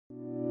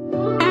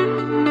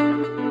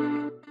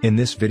In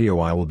this video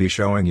I will be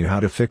showing you how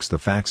to fix the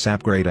fax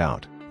app grayed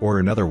out, or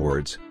in other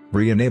words,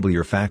 re-enable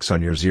your fax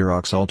on your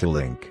Xerox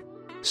Altalink.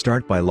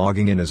 Start by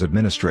logging in as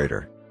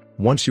administrator.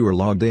 Once you are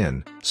logged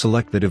in,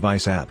 select the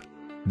device app.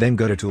 Then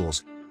go to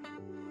Tools,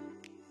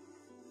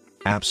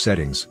 App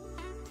Settings,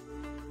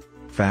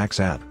 Fax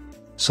App.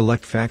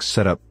 Select Fax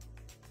Setup,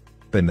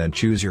 and then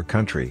choose your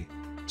country.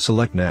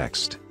 Select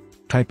Next.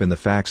 Type in the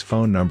fax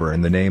phone number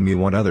and the name you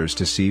want others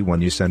to see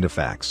when you send a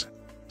fax.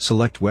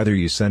 Select whether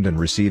you send and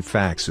receive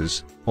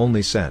faxes,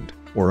 only send,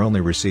 or only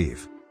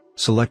receive.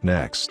 Select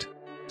Next.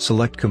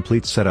 Select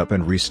Complete Setup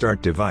and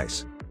restart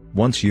device.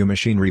 Once your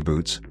machine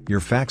reboots, your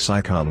fax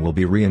icon will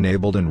be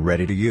re-enabled and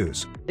ready to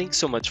use. Thanks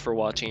so much for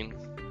watching.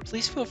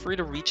 Please feel free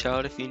to reach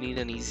out if you need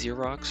any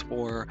Xerox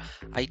or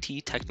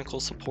IT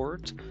technical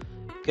support.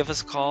 Give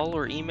us a call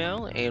or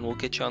email and we'll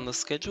get you on the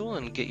schedule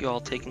and get you all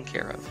taken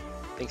care of.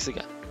 Thanks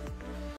again.